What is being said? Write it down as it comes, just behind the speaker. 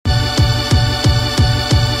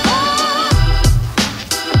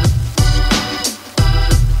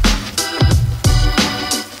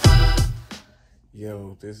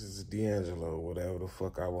This is D'Angelo, whatever the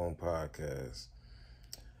fuck I want podcast.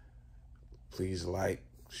 Please like,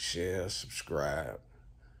 share, subscribe.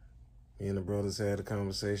 Me and the brothers had a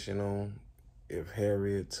conversation on if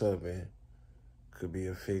Harriet Tubman could be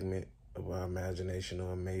a figment of our imagination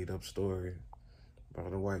or a made-up story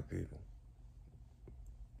about the white people.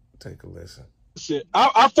 Take a listen.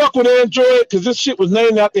 I fuck with Android because this shit was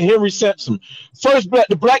named after Henry Simpson.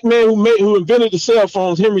 The black man who invented the cell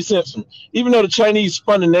phones, Henry Simpson. Even though the Chinese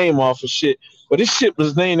spun the name off of shit, but this shit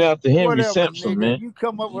was named after Henry Simpson, nigga, man. You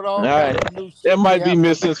come up with all kinds of new shit. That might be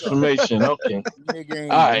misinformation. Okay. All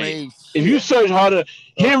right. If you search harder,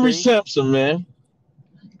 Henry Simpson, man,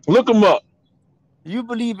 look him up. You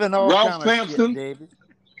believe in all kinds of shit, David.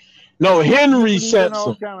 No, Henry Simpson.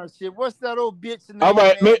 All kind of shit. What's that old bitch name? All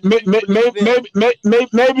right,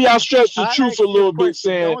 maybe I stretch the truth a little bit,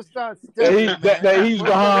 saying that he's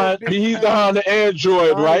behind the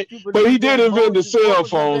Android, right? But he did invent the cell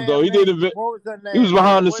phones, though. He was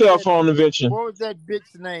behind the cell phone invention. What was that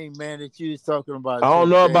bitch name, man, that you was talking about? I don't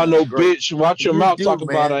know about no bitch. Watch your mouth. Talk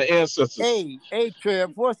about our ancestors. Hey,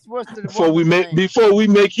 Trev, what's the before we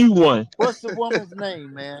make you one? What's the woman's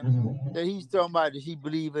name, man? That he's talking about? Does he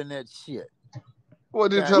believe in that shit?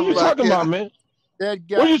 What are you talking about, man? That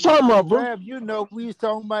guy, what are you talking about, bro? You know, we was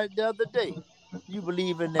talking about it the other day. You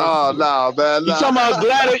believe in that? Oh, no, man. You talking about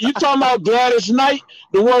Gladys? You talking about Gladys Knight,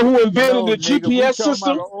 the one who invented the GPS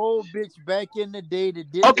system? About an old bitch back in the day that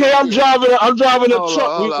did. Okay, I'm driving a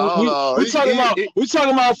truck. We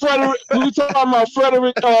talking about Frederick. We talking about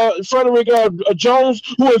Frederick Jones,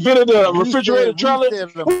 who invented the refrigerator trailer.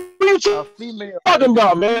 What are you talking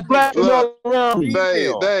about, man? Black is all around me.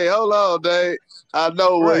 Dave, hold on, Dave. I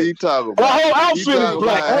know what you talking about. My whole outfit is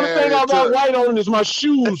black. Only thing I got white on is my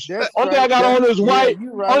shoes. Only thing I got on is white.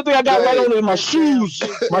 Only thing I got white on is my shoes.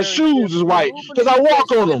 My shoes is white because I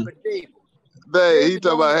walk on them. Dave, he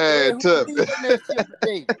talking about Harriet Tubman.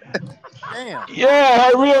 Damn.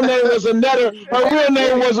 Yeah, her real name was Annetta. Her real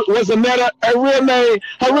name was Annetta. Her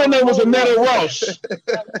real name was Annetta Ross.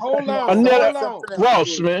 Hold on. Annetta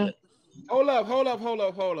Ross, man. Hold up.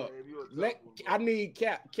 I need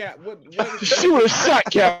Cap. What she would have shot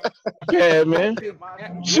Cap, man.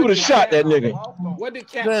 She would have shot that nigga. What did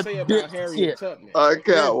Cap say about Harriet Tubman?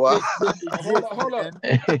 Cap, wow. Hold up.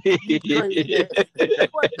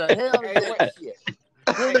 What the hell is that shit?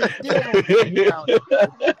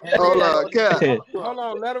 Hold on, Cap. Hold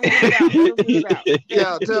on, let him get it out.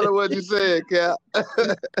 Cap, tell her what you said, Cap.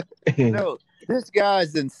 No, this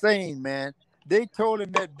guy's insane, man. They told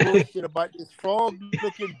him that bullshit about this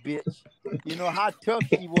frog-looking bitch. You know how tough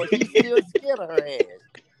she was. He's still scared of her ass.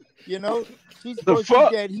 You know, she's supposed to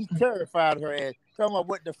be dead. He's terrified of her ass. Talking about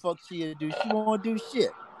what the fuck she'll do. She won't do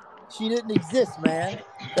shit. She didn't exist, man.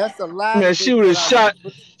 That's a lie. Man, she would have shot.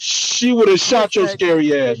 She would have shot your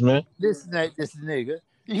scary ass, man. Listen to this nigga.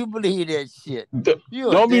 You believe that shit?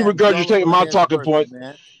 Don't be regurgitating my talking point.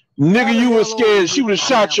 Man. Nigga, you were scared. She would have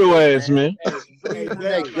shot your ass, man.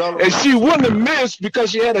 And she wouldn't have missed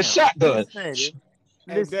because she had a shotgun. Dave,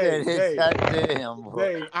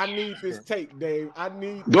 I need this tape, Dave.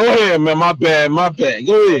 Go ahead, man. My bad.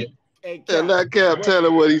 Go ahead. Hey, Cap, tell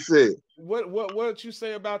her what he said. What did you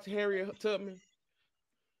say about Harriet Tubman?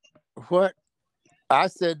 What? I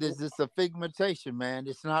said this is a figmentation, man.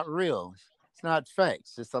 It's not real. It's not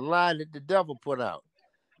facts. It's a lie that the devil put out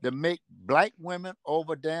to make black women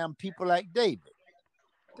over damn people like David.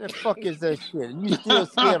 The fuck is that shit? And you still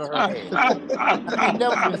scared of her ass. I ain't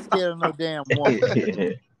never been scared of no damn woman.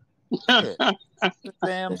 It's a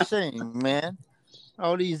damn shame, man.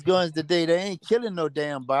 All these guns today, they ain't killing no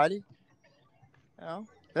damn body. You know?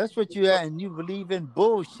 That's what you at, and you believe in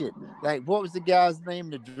bullshit. Like, what was the guy's name?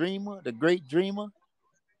 The dreamer? The great dreamer?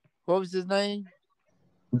 What was his name?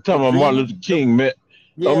 You talking about Martin Luther King, man.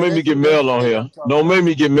 Yeah, don't make me get mail on here. Don't make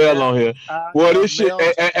me get mail on here. Well, this shit,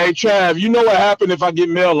 hey, Trav, you know what happened if I get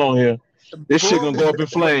mail on here? This shit gonna go up in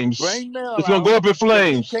flames. It's gonna go up in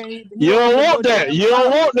flames. You don't want that. You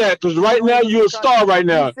don't want that because right now you're a star right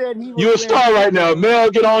now. You're a star right now.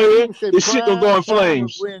 Mel, get on here. This shit gonna go in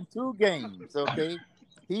flames. Win 2 games, okay?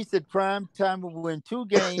 He said prime time will win 2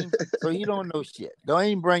 games, so he don't know shit. Don't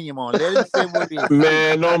even bring him on. Let him say what it is.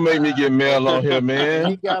 Man, don't make me get mail on here,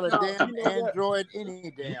 man. He got a damn Android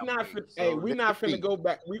any damn. We're not finna go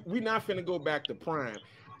back. We not finna go back to prime.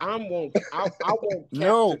 I won't.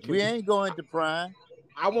 No, we ain't going to prime.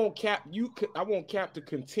 I want Cap to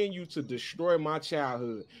continue to destroy my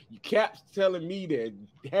childhood. Cap's telling me that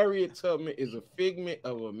Harriet Tubman is a figment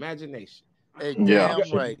of imagination. Hey, damn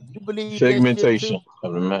right. You believe segmentation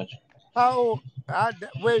of imagination. How old?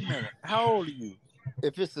 Wait a minute. How old are you?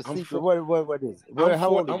 If it's a secret, what is it? How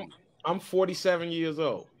old are you? I'm 47 years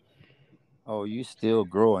old. Oh, you still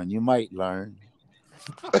growing. You might learn.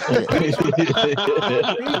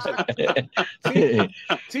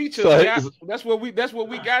 Teachers, that's what we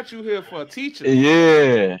got you here for, teachers.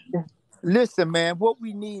 Yeah. Listen, man, what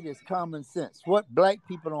we need is common sense. What black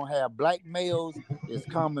people don't have, black males, is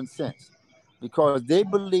common sense. Because they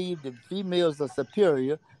believe that females are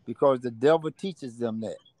superior because the devil teaches them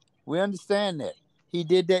that. We understand that. He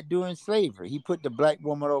did that during slavery. He put the black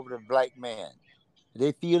woman over the black man.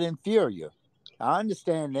 They feel inferior. I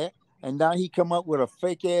understand that. And now he come up with a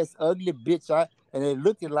fake ass ugly bitch, and it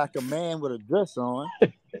looked like a man with a dress on.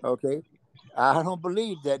 Okay. I don't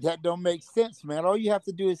believe that. That don't make sense, man. All you have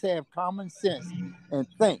to do is have common sense and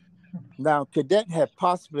think. Now, could that have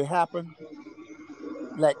possibly happened?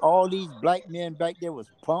 Like all these black men back there was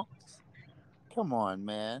punks? Come on,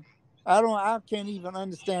 man. I can't even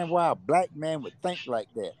understand why a black man would think like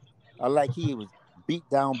that. Or like he was beat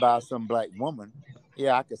down by some black woman.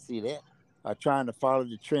 Yeah, I could see that. Trying to follow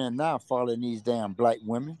the trend now, following these damn black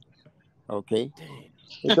women. Okay.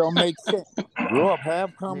 It don't make sense. Grow up,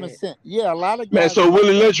 have common sense. Yeah, a lot of guys. Man, so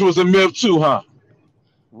Willie Lynch was a myth too, huh?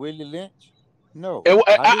 Willie Lynch? No, I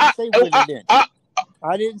didn't say Willie Lynch.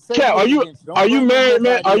 I didn't say Cat, Willie Lynch. Are you married,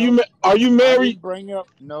 man? Are you married? I didn't bring up.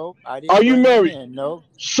 No, I didn't. Are you married? No.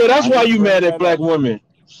 So that's why you mad at black women.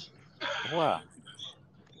 Why?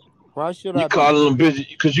 Why should I? You calling them bitches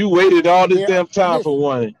because you waited all this damn time for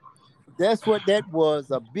one. That's what that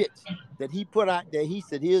was, a bitch that he put out there. He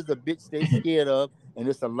said, "Here's a bitch they scared of." And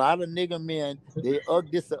it's a lot of nigga men.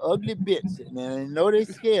 This an ugly bitch, and they know they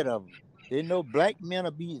scared of them. They know black men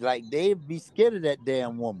will be like they be scared of that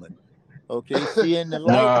damn woman. Okay, she in the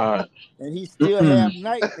light, and he still have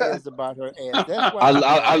nightmares about her ass. That's why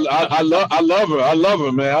I love her. I love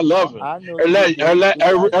her, man. I love her. I know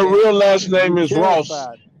her real last name is Ross.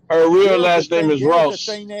 Her real last name is Ross.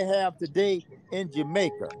 The thing they have today in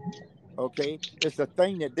Jamaica. Okay, it's a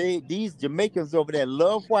thing that these Jamaicans over there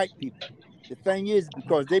love white people. The thing is,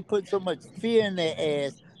 because they put so much fear in their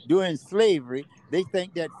ass during slavery, they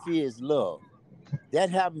think that fear is love. That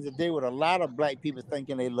happens today with a lot of black people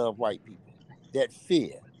thinking they love white people. That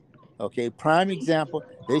fear. Okay, prime example,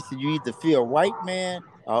 they said you either fear a white man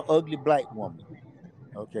or ugly black woman.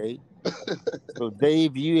 Okay. So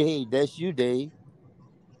Dave, that's you, Dave.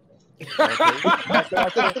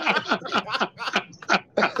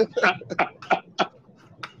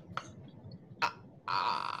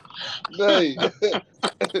 Okay.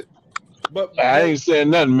 But I ain't saying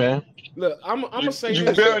nothing, man. Look, I'm gonna say you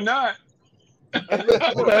this. You better not.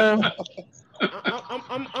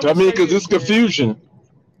 I mean, because it's confusion.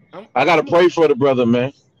 I gotta pray for the brother,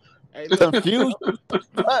 man. Hey, confusion.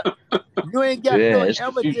 You ain't got no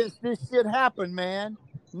evidence this shit happened, man.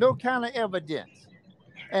 No kind of evidence.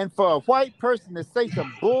 And for a white person to say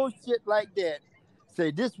some bullshit like that,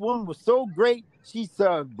 say this woman was so great, she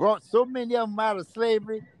brought so many of them out of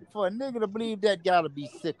slavery. For a nigga to believe that, gotta be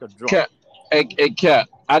sick or drunk. Cap, hey, Cap,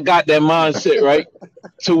 I got that mindset right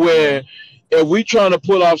to where if we trying to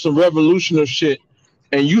pull off some revolutionary shit,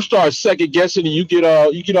 and you start second guessing and you get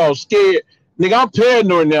all scared, nigga, I'm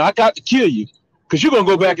paranoid now. I got to kill you because you're gonna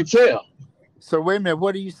go back and tell. So wait a minute,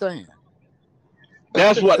 what are you saying?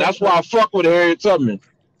 That's why I fuck with Harriet Tubman.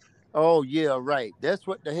 Oh yeah, right. That's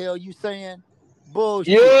what the hell you saying?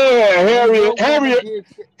 Bullshit. Yeah,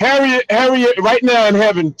 Harriet, right now in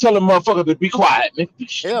heaven, tell a motherfucker to be quiet.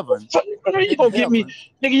 Heaven? You gonna get me,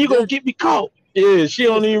 nigga? You gonna get me caught? Yeah, she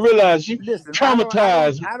don't even realize she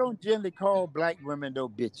traumatized. I don't generally call black women no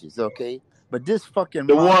bitches, okay? But this fucking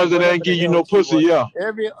the ones that ain't give you no pussy, yeah.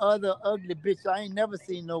 Every other ugly bitch, I ain't never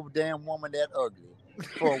seen no damn woman that ugly.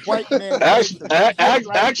 For a white man,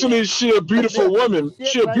 actually, she a beautiful woman.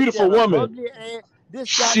 She a beautiful woman.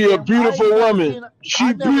 She a beautiful woman.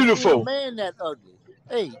 She beautiful. Man that ugly.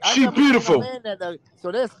 Hey, she beautiful. Man that ugly.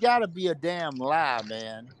 So that's gotta be a damn lie,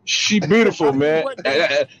 man. She beautiful, man.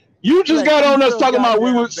 You just got on us talking about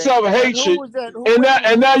we would self-hatred,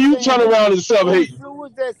 and now you turn around and self-hate. Who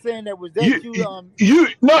was that saying that? Was that you? No.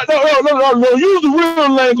 Use the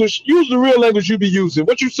real language. Use the real language you be using.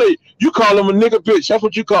 What you say? You call him a nigga bitch. That's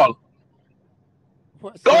what you call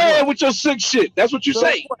him. Go ahead with your sick shit. That's what you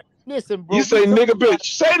say. Listen, bro. You say nigga bitch.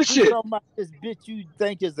 Say the shit. Talking about this bitch you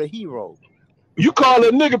think is a hero. You call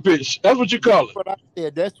it nigga bitch. That's what you call it. What I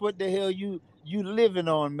said. That's what the hell you living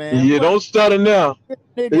on, man. Yeah, don't stutter now.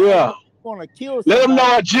 Yeah. Want to kill let them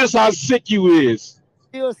know just how sick you is.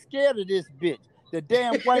 Still scared of this bitch. The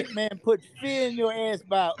damn white man put fear in your ass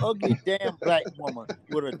by an ugly damn black woman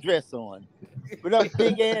with a dress on, with them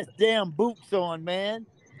big ass damn boots on, man.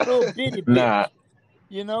 Little bitty bitch. Nah.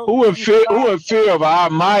 You know who in fear of her? I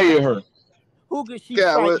admire her. Who could she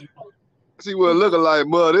fight? She wasn't looking like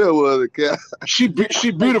Mother, was it, Cap? She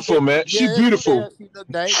beautiful, man. She beautiful.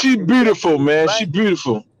 She beautiful, man. She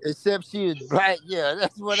beautiful. Except she is black. Yeah,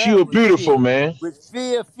 that's what she was beautiful, man. With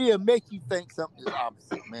fear make you think something is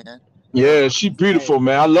opposite, man. Yeah, she beautiful,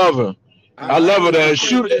 man. I love her. I love her. That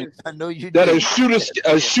shooter. I know you. That a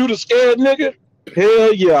shooter scared nigga.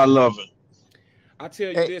 Hell yeah, I love her. I tell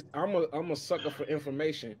you this, I'm a sucker for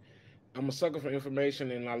information. I'm a sucker for information,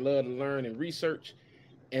 and I love to learn and research.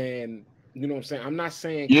 And you know what I'm saying? I'm not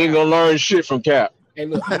saying you ain't gonna learn shit from Cap. Hey,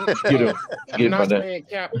 look, I'm not saying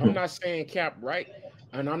Cap. I'm not saying Cap right,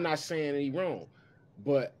 and I'm not saying he wrong.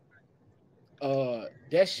 But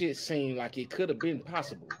that shit seemed like it could have been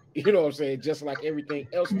possible. You know what I'm saying? Just like everything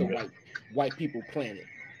else the white people planted.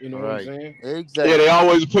 You know what I'm saying? Exactly. Yeah, they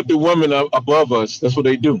always put the women above us. That's what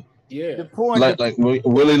they do. Yeah. The point like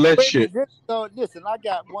Willie Lynch shit. So listen, I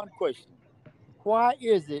got one question. Why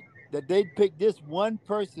is it that they pick this one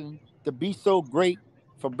person to be so great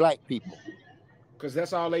for black people? Because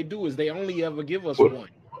that's all they do is they only ever give us one.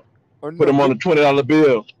 Put them on a $20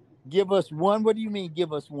 bill. Give us one? What do you mean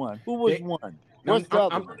give us one? Who was one? What's the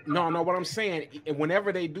other? No, what I'm saying,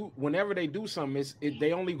 whenever they do something,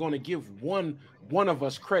 they only going to give one of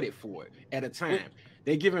us credit for it at a time.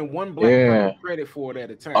 They're giving one black person credit for it at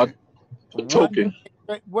a time. A token.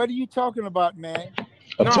 What are you talking about, man?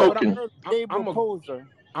 A token.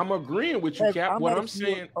 I'm agreeing with you, Cap. What I'm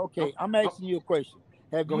saying. Okay, I'm asking you a question.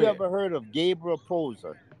 Have you ever heard of Gabriel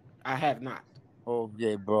Poser? I have not.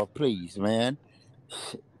 Okay, bro, please, man.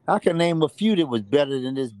 I can name a few that was better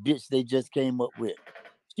than this bitch they just came up with.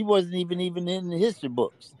 She wasn't even in the history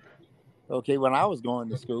books. Okay, when I was going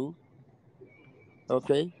to school.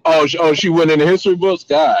 Okay. Oh, she went in the history books.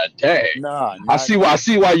 God dang. Nah. I see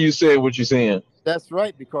why you said what you're saying. That's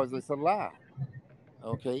right, because it's a lie.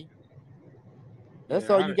 Okay. That's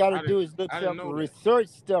all you got to do is look up research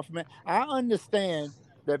stuff, man. I understand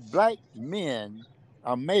that black men,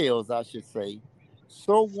 or males, I should say,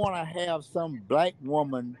 so want to have some black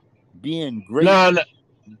woman being great. No.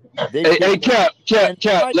 Hey, Cap.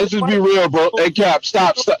 Let's just be real, bro. Hey, Cap,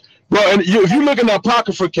 stop. Bro, and if you look in that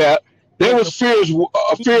pocket for Cap, there was fierce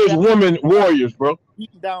women warriors, bro.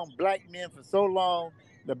 Beating down black men for so long,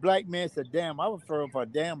 the black man said, damn, I would prefer for a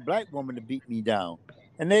damn black woman to beat me down.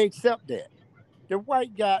 And they accept that. The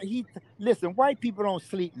white guy, listen, white people don't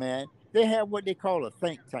sleep, man. They have what they call a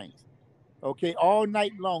think tank. Okay, all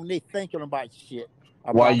night long, they thinking about shit.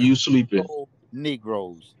 Why you sleeping?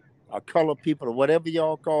 Negroes, or color people, or whatever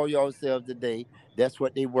y'all call yourselves today, that's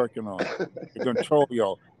what they working on. To control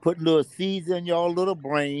y'all. Putting little seeds in y'all little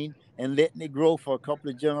brain and letting it grow for a couple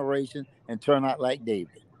of generations and turn out like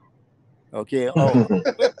David. Okay. Oh.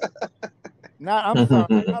 Now, I'm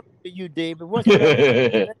sorry. Not you, David. What's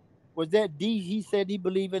that? Was that D? He said he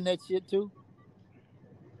believed in that shit too?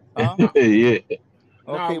 Yeah.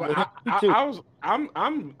 Okay, no,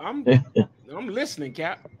 I'm listening,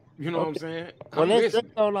 Cap. You know what I'm saying? That's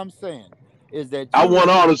all I'm saying. Is that I want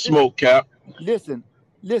all the smoke, Cap. Listen,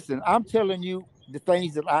 I'm telling you the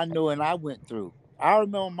things that I know and I went through. I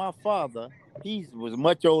remember my father, he was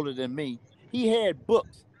much older than me. He had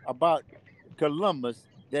books about Columbus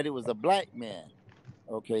that it was a black man.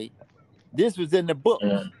 Okay. This was in the books,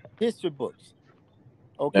 history books.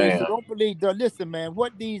 Okay, so don't believe. Listen, man,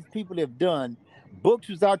 what these people have done, books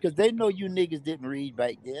was out because they know you niggas didn't read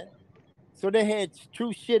back then. So they had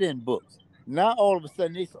true shit in books. Now all of a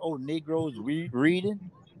sudden they say, oh, Negroes reading.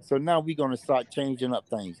 So now we're going to start changing up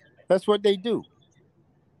things. That's what they do.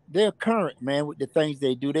 They're current, man, with the things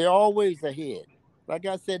they do. They're always ahead. Like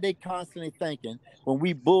I said, they constantly thinking when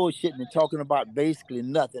we bullshitting and talking about basically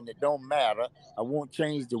nothing that don't matter, I won't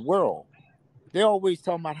change the world. They're always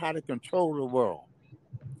talking about how to control the world.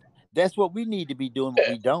 That's what we need to be doing, but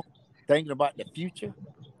we don't. Thinking about the future.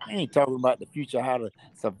 I ain't talking about the future, how to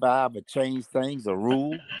survive or change things or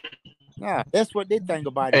rule. Nah, that's what they think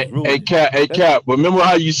about is rule. Hey, Cap, remember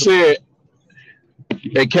how you said,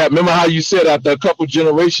 after a couple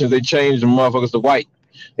generations, they changed the motherfuckers to white.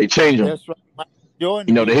 They changed them. That's right. Jordan,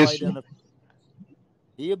 you know, the history.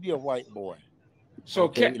 He'll be a white boy. So,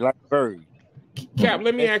 okay, like Bird. Cap,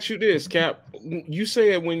 let me ask you this, Cap. You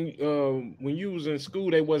said when you was in school,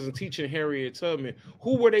 they wasn't teaching Harriet Tubman.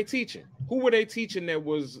 Who were they teaching? Who were they teaching that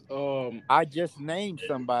was? I just named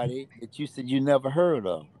somebody that you said you never heard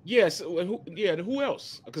of. Yes. Who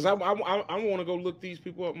else? Because I want to go look these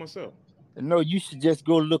people up myself. No, you should just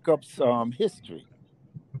go look up some history.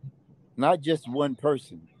 Not just one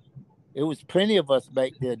person. It was plenty of us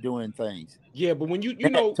back there doing things. Yeah, but when you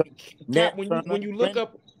know, Cap, when you look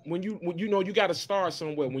up. when you know you got to start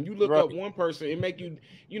somewhere. When you look up one person, it make you,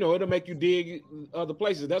 it'll make you dig other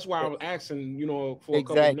places. That's why I was asking, for a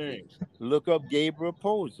couple of names. Look up Gabriel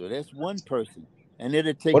Poser. That's one person, and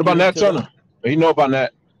it'll take. What about Nat Turner? You know about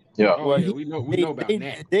that? Yeah. Oh, yeah, we know about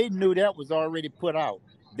Nat. They knew that was already put out.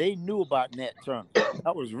 They knew about Nat Turner.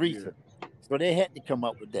 That was recent, so they had to come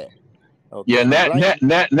up with that. Okay. Yeah,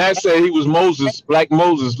 Nat said he was Moses, Black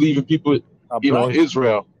Moses, leaving people,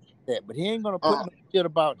 Israel. That, but he ain't gonna put no shit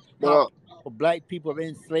about how black people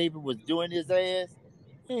in slavery was doing his ass.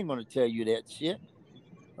 He ain't gonna tell you that shit.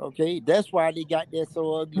 Okay, that's why they got that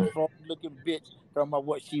so ugly, frog-looking bitch talking about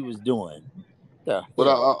what she was doing. But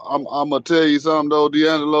I'm gonna tell you something though,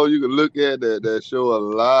 D'Angelo. You can look at that show a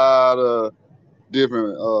lot of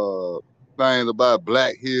different things about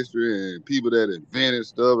Black history and people that invented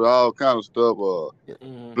stuff and all kind of stuff.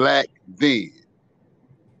 Black then.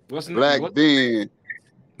 What's Black then?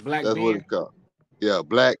 Black that's then? What it's called. Yeah,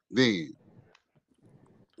 Black then.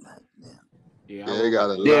 Yeah, they got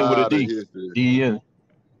a lot of history. D-N.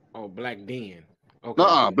 Oh, Black then.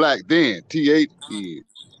 Okay. Black then. T-H-E.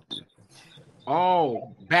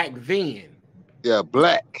 Oh, back then. Yeah,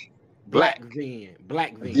 Black then.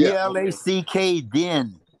 Black then. B-L-A-C-K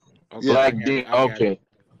then. Okay. Black then. Okay.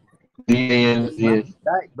 D-N. Yeah.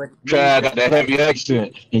 Try got that heavy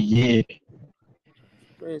accent. Yeah.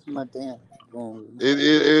 Where's my damn phone?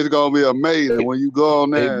 It's gonna be amazing when you go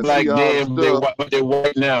on there. Black then, but they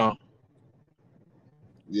white now.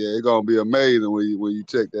 Yeah, it's gonna be amazing when you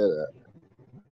check that out.